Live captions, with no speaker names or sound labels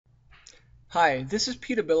Hi, this is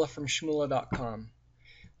Pete Abilla from Shmoola.com.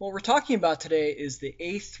 What we're talking about today is the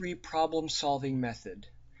A3 problem-solving method.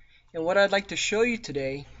 And what I'd like to show you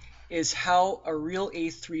today is how a real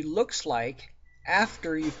A3 looks like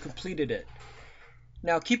after you've completed it.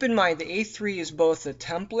 Now keep in mind the A3 is both a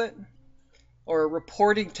template or a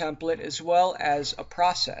reporting template as well as a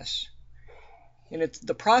process. And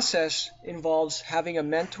the process involves having a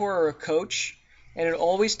mentor or a coach, and it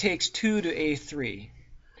always takes 2 to A3.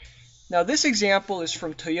 Now this example is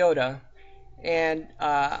from Toyota and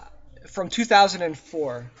from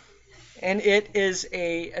 2004, and it is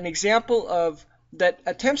an example of that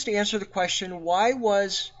attempts to answer the question, why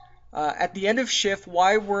was at the end of shift,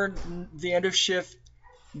 why were the end of shift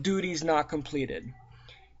duties not completed?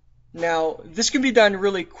 Now this can be done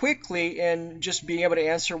really quickly in just being able to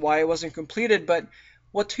answer why it wasn't completed, but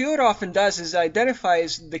what Toyota often does is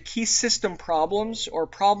identifies the key system problems or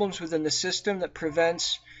problems within the system that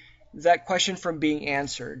prevents that question from being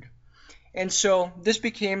answered. And so this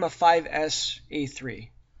became a 5S A3.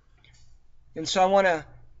 And so I want to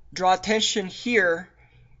draw attention here.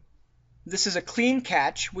 This is a clean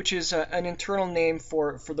catch, which is an internal name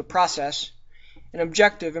for the process. An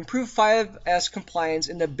objective, improve 5S compliance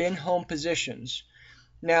in the bin home positions.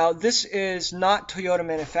 Now this is not Toyota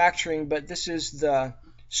manufacturing, but this is the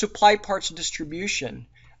supply parts distribution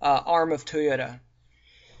arm of Toyota.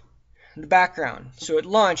 The background. So at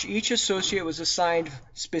launch, each associate was assigned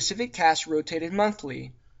specific tasks rotated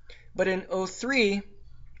monthly. But in 03,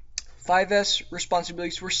 5S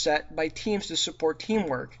responsibilities were set by teams to support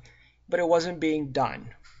teamwork, but it wasn't being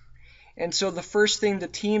done. And so the first thing the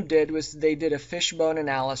team did was they did a fishbone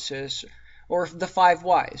analysis, or the 5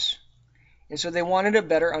 whys. And so they wanted to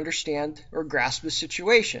better understand or grasp the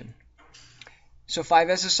situation. So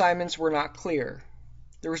 5S assignments were not clear.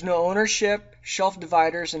 There was no ownership, shelf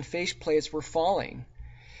dividers and faceplates were falling,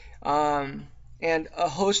 and a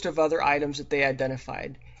host of other items that they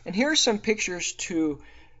identified. And here are some pictures to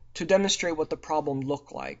demonstrate what the problem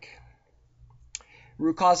looked like.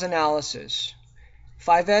 Root cause analysis.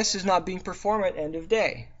 5S is not being performed at end of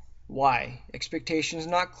day. Why? Expectations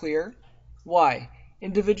not clear. Why?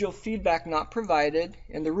 Individual feedback not provided,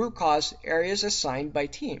 and the root cause areas assigned by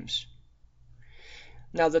teams.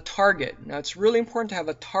 Now the target. Now it's really important to have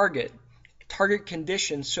a target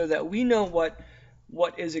condition so that we know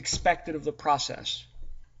what is expected of the process.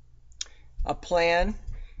 A plan,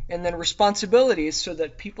 and then responsibilities so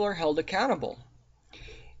that people are held accountable.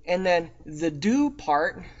 And then the do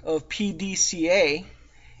part of PDCA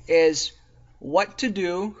is what to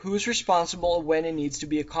do, who's responsible, when it needs to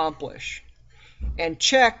be accomplished. And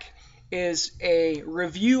check is a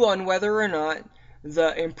review on whether or not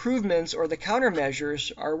the improvements or the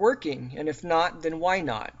countermeasures are working, and if not, then why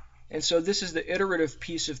not? And so this is the iterative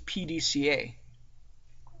piece of PDCA.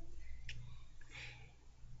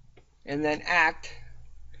 And then act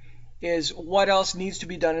is what else needs to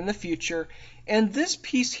be done in the future. And this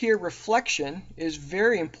piece here, reflection, is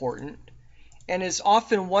very important and is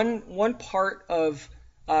often one part of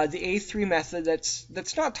the A3 method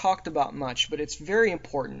that's not talked about much, but it's very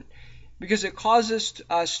important because it causes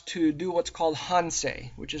us to do what's called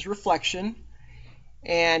Hansei, which is reflection,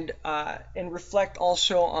 and reflect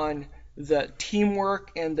also on the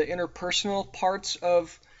teamwork and the interpersonal parts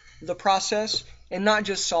of the process, and not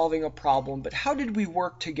just solving a problem, but how did we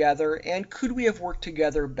work together, and could we have worked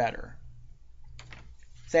together better?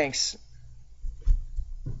 Thanks.